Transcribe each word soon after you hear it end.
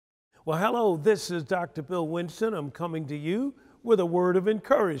Well, hello, this is Dr. Bill Winston. I'm coming to you with a word of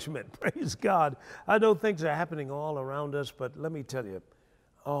encouragement. Praise God. I know things are happening all around us, but let me tell you,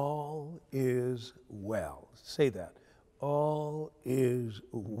 all is well. Say that. All is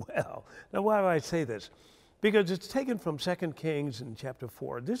well. Now, why do I say this? Because it's taken from 2 Kings in chapter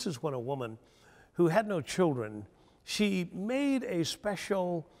 4. This is when a woman who had no children, she made a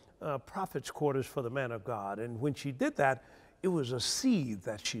special prophet's quarters for the man of God. And when she did that, it was a seed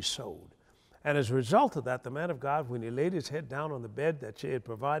that she sowed. And as a result of that, the man of God, when he laid his head down on the bed that she had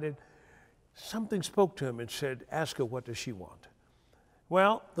provided, something spoke to him and said, ask her, what does she want?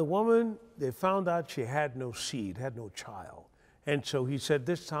 Well, the woman, they found out she had no seed, had no child. And so he said,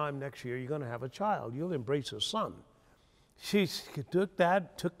 this time next year, you're going to have a child. You'll embrace a son. She took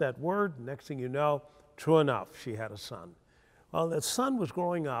that word. Next thing you know, true enough, she had a son. Well, the son was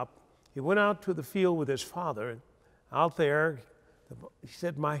growing up. He went out to the field with his father. Out there, he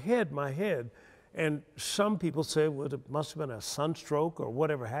said, my head, my head. And some people say, well, it must have been a sunstroke or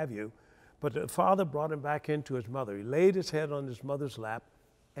whatever have you. But the father brought him back into his mother. He laid his head on his mother's lap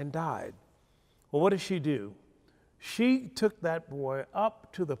and died. Well, what did she do? She took that boy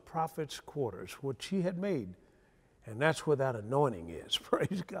up to the prophet's quarters, which she had made. And that's where that anointing is,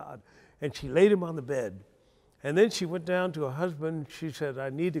 praise God. And she laid him on the bed. And then she went down to her husband. She said, I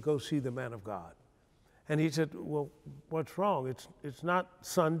need to go see the man of God. And he said, well, what's wrong? It's not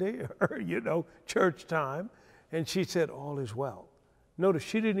Sunday or, church time. And she said, all is well. Notice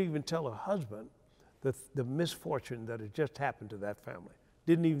she didn't even tell her husband the misfortune that had just happened to that family.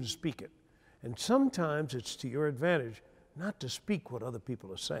 Didn't even speak it. And sometimes it's to your advantage not to speak what other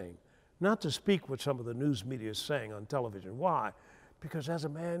people are saying, not to speak what some of the news media is saying on television. Why? Because as a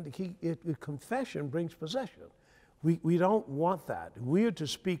man, confession brings possession. We don't want that. We are to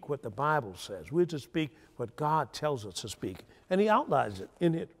speak what the Bible says. We're to speak what God tells us to speak. And he outlines it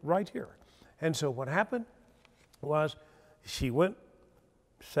in it right here. And so what happened was she went,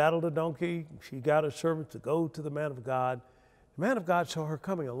 saddled a donkey. She got a servant to go to the man of God. The man of God saw her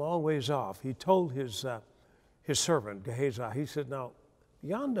coming a long ways off. He told his servant, Gehazi, he said, now,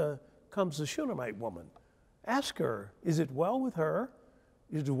 yonder comes the Shunammite woman. Ask her, is it well with her?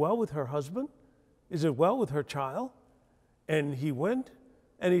 Is it well with her husband? Is it well with her child? And he went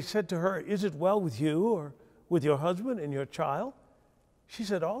and he said to her, is it well with you or with your husband and your child? She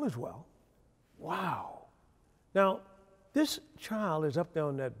said, all is well. Wow. Now, this child is up there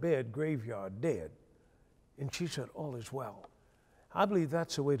on that bed, graveyard, dead. And she said, all is well. I believe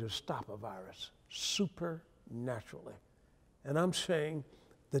that's the way to stop a virus, supernaturally. And I'm saying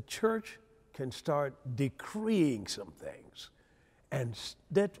the church can start decreeing some things. And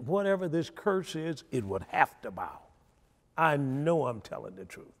that whatever this curse is, it would have to bow. I know I'm telling the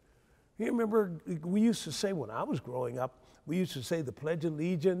truth. You remember, we used to say when I was growing up, we used to say the Pledge of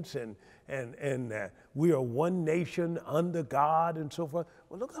Allegiance and we are one nation under God and so forth.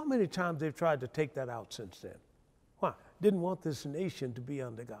 Well, look how many times they've tried to take that out since then. Why? Didn't want this nation to be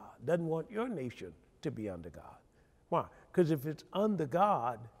under God. Doesn't want your nation to be under God. Why? Because if it's under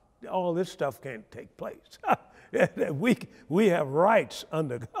God, all this stuff can't take place. We have rights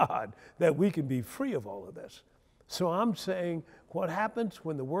under God that we can be free of all of this. So I'm saying what happens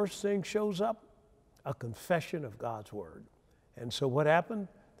when the worst thing shows up? A confession of God's word. And so what happened?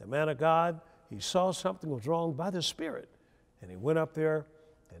 The man of God, he saw something was wrong by the Spirit. And he went up there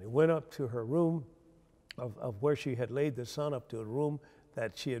and he went up to her room of where she had laid the son, up to a room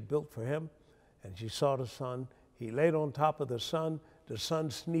that she had built for him. And she saw the son. He laid on top of the son. The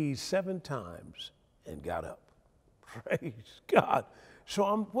son sneezed 7 times and got up. Praise God.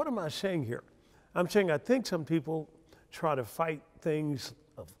 So what am I saying here? I'm saying I think some people try to fight things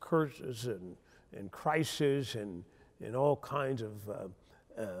of curses and crisis and all kinds of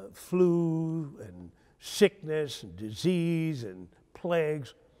flu and sickness and disease and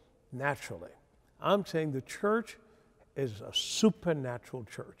plagues naturally. I'm saying the church is a supernatural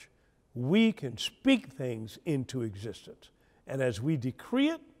church. We can speak things into existence. And as we decree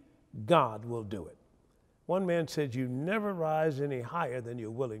it, God will do it. One man said, you never rise any higher than you're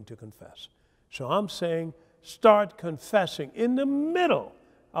willing to confess. So I'm saying, start confessing in the middle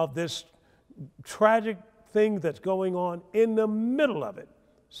of this tragic thing that's going on, in the middle of it.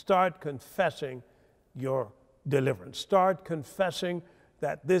 Start confessing your deliverance. Start confessing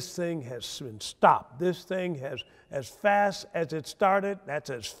that this thing has been stopped. This thing has, as fast as it started, that's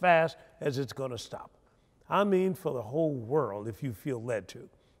as fast as it's going to stop. I mean for the whole world if you feel led to.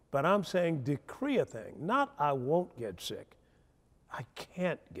 But I'm saying decree a thing, not I won't get sick. I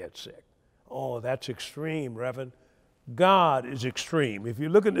can't get sick. Oh, that's extreme, Reverend. God is extreme. If you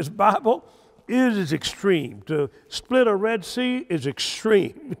look in this Bible, is extreme. To split a Red Sea is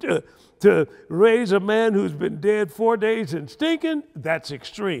extreme. To raise a man who's been dead 4 days and stinking, that's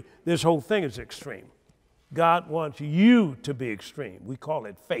extreme. This whole thing is extreme. God wants you to be extreme. We call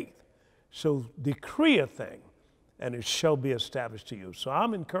it faith. So decree a thing, and it shall be established to you. So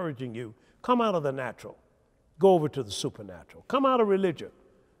I'm encouraging you, come out of the natural, go over to the supernatural. Come out of religion,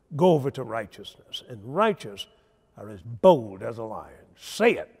 go over to righteousness. And righteous are as bold as a lion.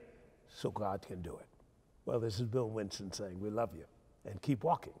 Say it so God can do it. Well, this is Bill Winston saying we love you and keep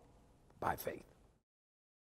walking by faith.